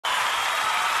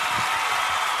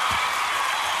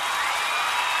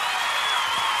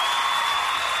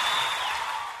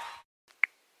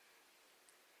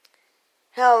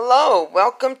Hello,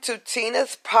 welcome to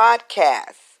Tina's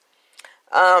podcast.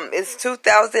 It's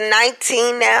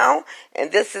 2019 now,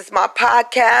 and this is my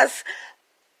podcast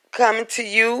coming to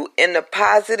you in the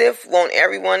positive. Want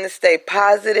everyone to stay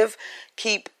positive,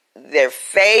 keep their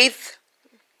faith,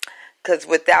 because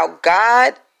without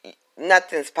God,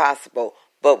 nothing's possible.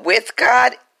 But with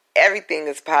God, everything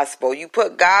is possible. You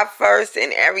put God first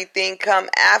and everything come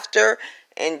after,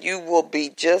 and you will be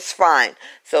just fine.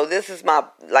 So this is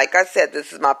like I said,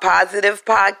 this is my positive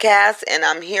podcast, and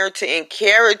I'm here to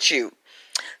encourage you,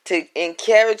 to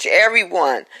encourage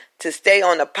everyone to stay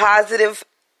on the positive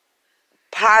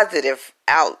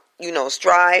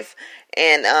strive,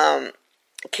 and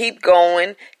keep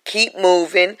going, keep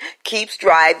moving, keep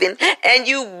striving, and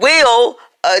you will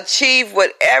achieve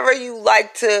whatever you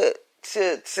like to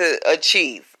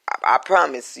achieve. I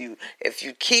promise you, if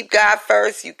you keep God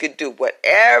first, you can do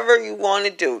whatever you want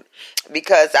to do.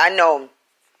 Because I know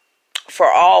for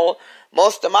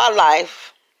most of my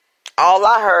life, all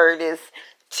I heard is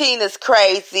Tina's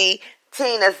crazy,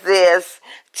 Tina's this,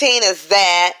 Tina's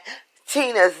that,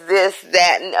 Tina's this,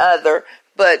 that, and other.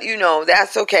 But,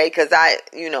 that's okay, because I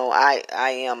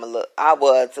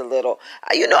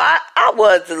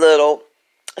was a little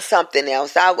something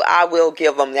else. I will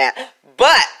give them that.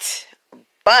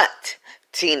 But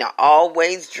Tina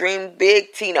always dreamed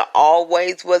big. Tina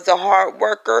always was a hard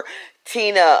worker.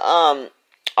 Tina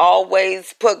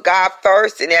always put God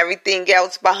first and everything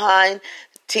else behind.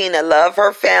 Tina loved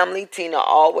her family. Tina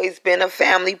always been a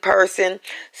family person.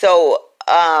 So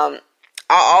I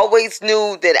always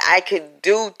knew that I could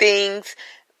do things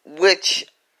which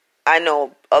I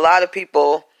know a lot of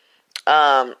people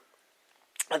thought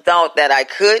that I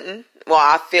couldn't. Well,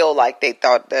 I feel like they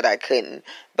thought that I couldn't.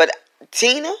 But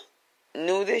Tina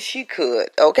knew that she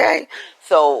could, okay?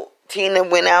 So Tina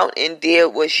went out and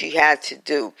did what she had to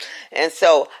do. And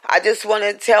so I just want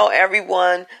to tell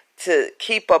everyone to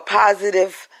keep a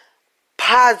positive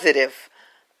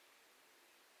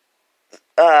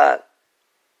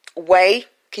way.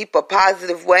 Keep a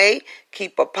positive way.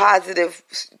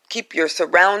 Keep your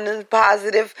surroundings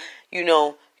positive,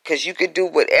 because you could do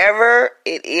whatever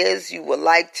it is you would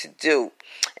like to do.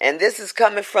 And this is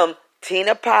coming from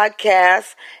Tina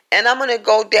Podcast, and I'm going to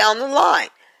go down the line.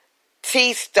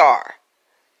 T-Star,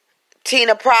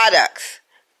 Tina Products,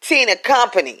 Tina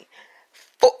Company,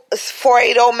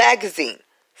 480 Magazine,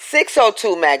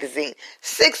 602 Magazine,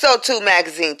 602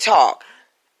 Magazine Talk,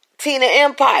 Tina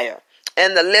Empire,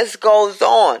 and the list goes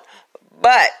on.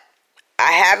 But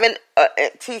I haven't,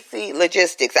 TC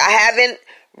Logistics, I haven't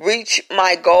reached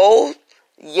my goal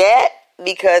yet,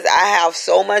 because I have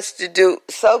so much to do,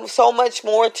 so much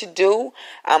more to do.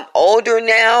 I'm older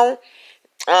now,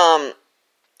 and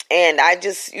I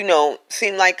just,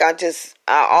 seem like I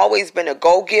always been a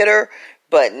go-getter,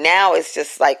 but now it's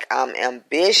just like I'm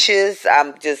ambitious. I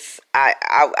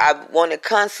want to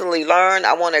constantly learn.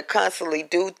 I want to constantly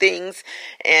do things,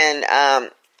 and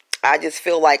I just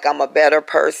feel like I'm a better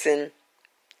person,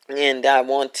 and I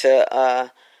want to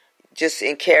just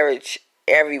encourage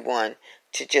everyone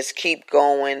to just keep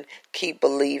going, keep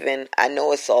believing. I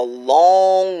know it's a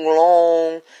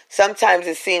long, sometimes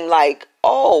it seems like,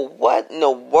 oh, what in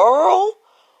the world?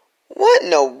 What in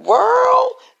the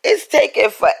world? It's taking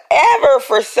forever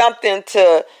for something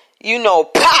to,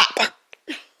 pop.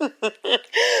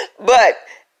 But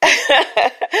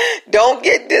don't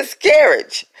get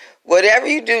discouraged. Whatever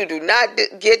you do, do not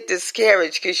get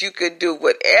discouraged, because you could do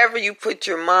whatever you put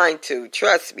your mind to.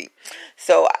 Trust me.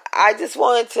 So I just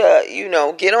wanted to,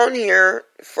 get on here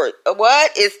for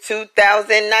what is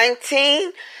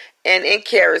 2019 and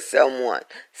encourage someone.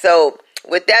 So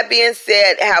with that being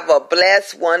said, have a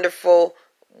blessed, wonderful,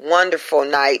 wonderful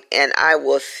night. And I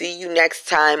will see you next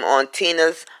time on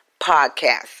Tina's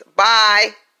podcast.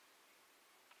 Bye.